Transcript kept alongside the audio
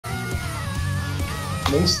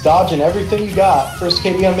Minx dodging everything you got. First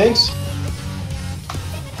KD on Minx.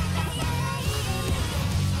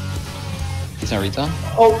 He's on Rita.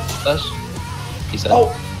 Oh. Flash. He's dead.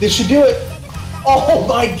 Oh, this should do it. Oh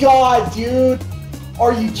my god, dude.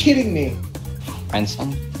 Are you kidding me?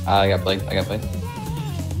 Einstein. I got Blade. I got Blade.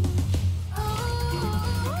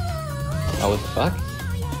 Oh, what the fuck?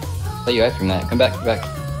 Play you out from that. Come back. Come back.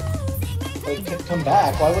 Wait, come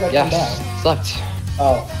back? Why would I come back? Sucked.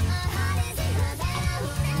 Oh.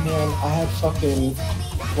 Man, I had fucking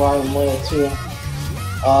Ryan Loyal too.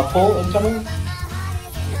 Pull incoming?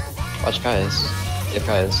 Watch Kai's. You have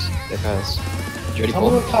Kai's. You have Kai's. Did you already Tell me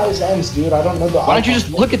pull? what Kai's ends, dude. I don't know the Why don't you just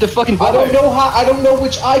look at the fucking bar? I don't know how. I don't know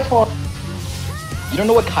which icon. You don't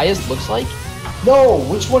know what Kai's looks like? No,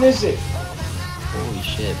 which one is it? Holy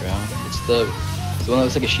shit, bro. It's the one that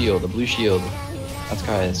looks like a shield, the blue shield. That's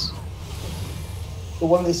Kai's. The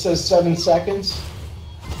one that says 7 seconds?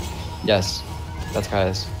 Yes. That's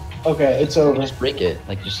Kai's. Okay, it's over. Just break it.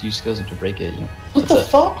 Like, just use skills to break it. You know? What the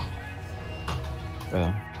fuck?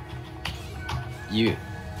 Bro. You...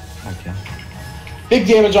 Okay. Big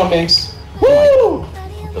damage on Minx. Woo!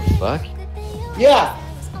 What the fuck? Yeah.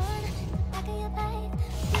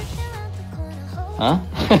 Huh?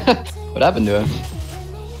 What happened to him?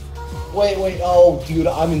 Wait. Oh, dude,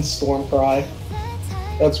 I'm in Stormcry.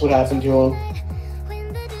 That's what happened to him.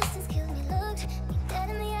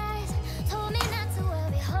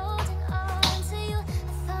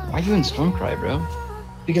 Why are you in Stormcry, bro?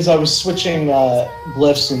 Because I was switching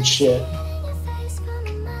glyphs and shit.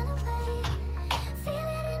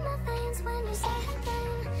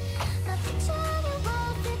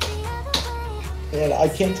 And I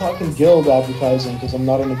can't talk in guild advertising because I'm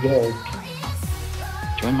not in a guild.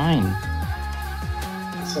 Join mine.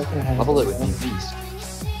 It's not gonna happen. Level it with me, please.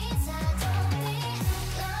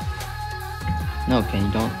 No,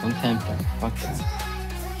 Kenny, don't tempt her. Fuck that.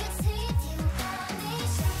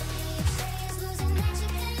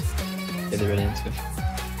 Okay, they're ready, let's go.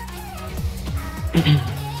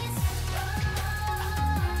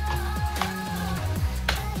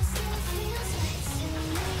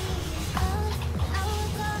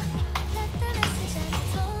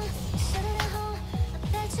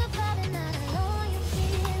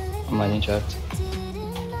 I'm lightning checked.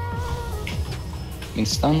 I'm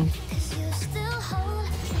stun.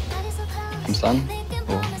 I'm stun.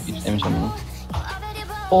 Oh, you just damage on me.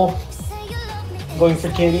 Oh. Going for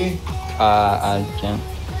KD. I can't.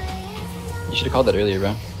 You should have called that earlier,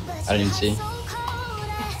 bro. I didn't even see.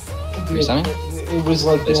 Are you stunning? It was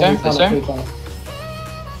like the only time I could've done it.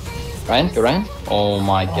 Ryan? Go Ryan? Oh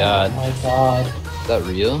my god. Oh my god. Is that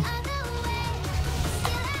real?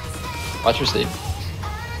 Watch your sleep.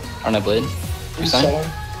 Aren't I blade? You stun?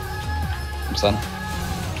 I'm stun.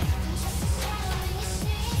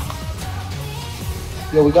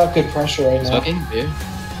 Yo, we got good pressure right now. Smoking? Beer?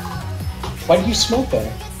 Why did you smoke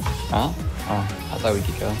there? Huh? Oh, I thought we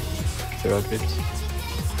could go. They're all creeps.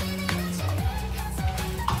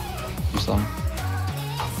 I'm stun.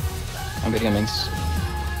 I'm getting a minx.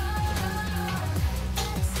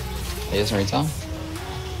 Hey, is there any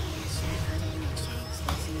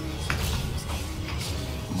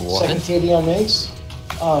What? Second KD on Minx?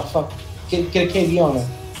 Oh, fuck. Get a KD on him.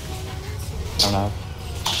 I don't know.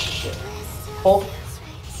 Shit. Pull.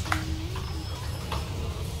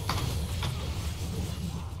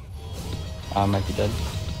 I might be dead.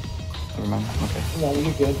 Never mind. Okay. No,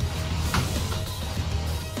 you're good.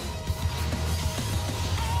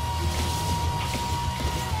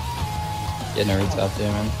 Yeah, no roots out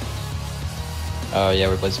there, man. Oh, yeah,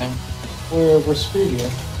 we're placing. We're screwed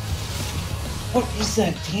here. What is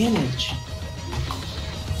that damage?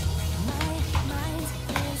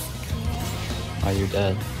 Oh, you're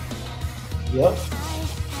dead. Yep.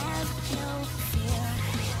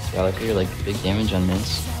 Yeah, look at your, like, big damage on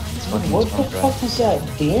Mince. What the fuck is that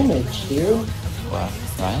damage, dude? Wow.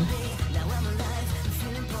 Ryan?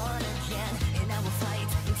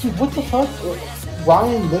 Dude, what the fuck?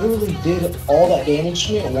 Ryan literally did all that damage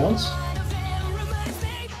to me at once?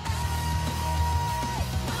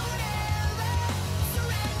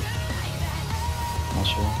 Not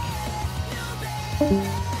sure.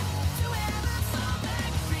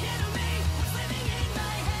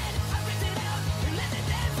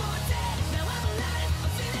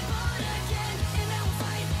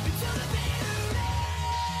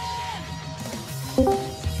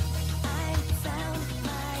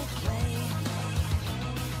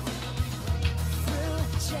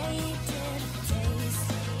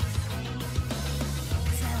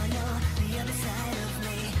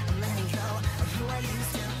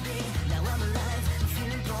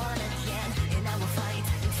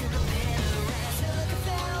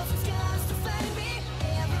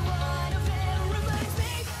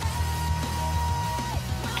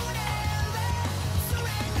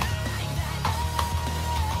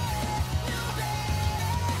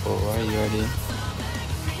 why are you ready?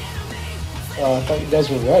 I thought you guys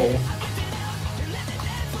were ready.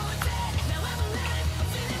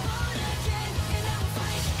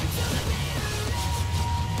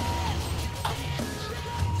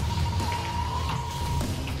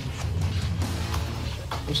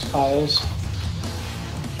 There's Kyle's.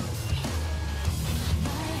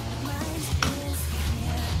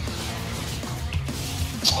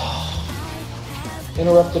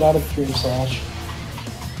 Interrupted out of Dream Slash.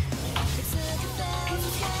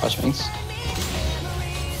 Watch Minx.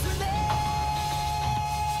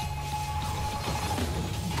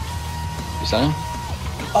 You stun him?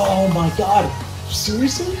 Oh my god!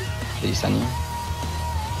 Seriously? Did he stun you?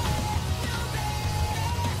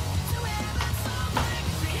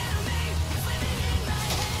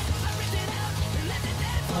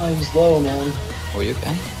 Oh, he's low, man. Were you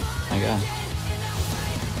okay? My god.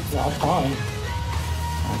 Yeah, I'm fine.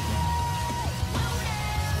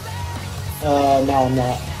 Okay. No, I'm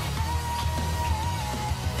not.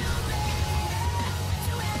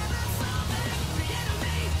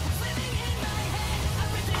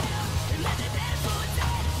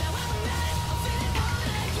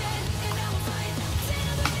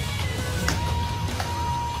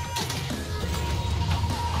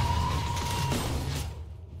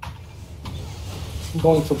 I'm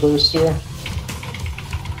going for burst here.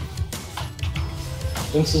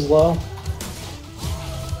 Vince is low.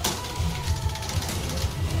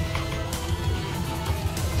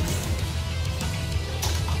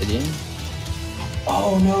 Did he?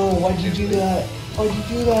 Oh no, why'd you do that? Why'd you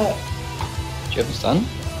do that? Did you have a stun?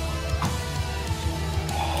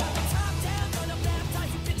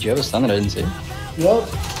 Did you have a stun that I didn't see? Yup.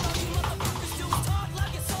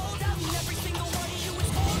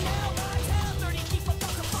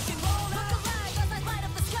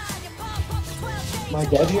 Am I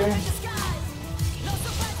dead here?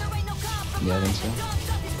 Yeah, I think so.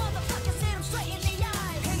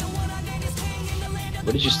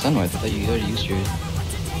 What did you stun with? I thought you already used your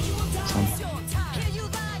stun.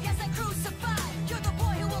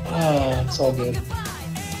 It's all good.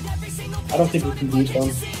 I don't think we can beat them.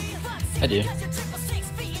 I do.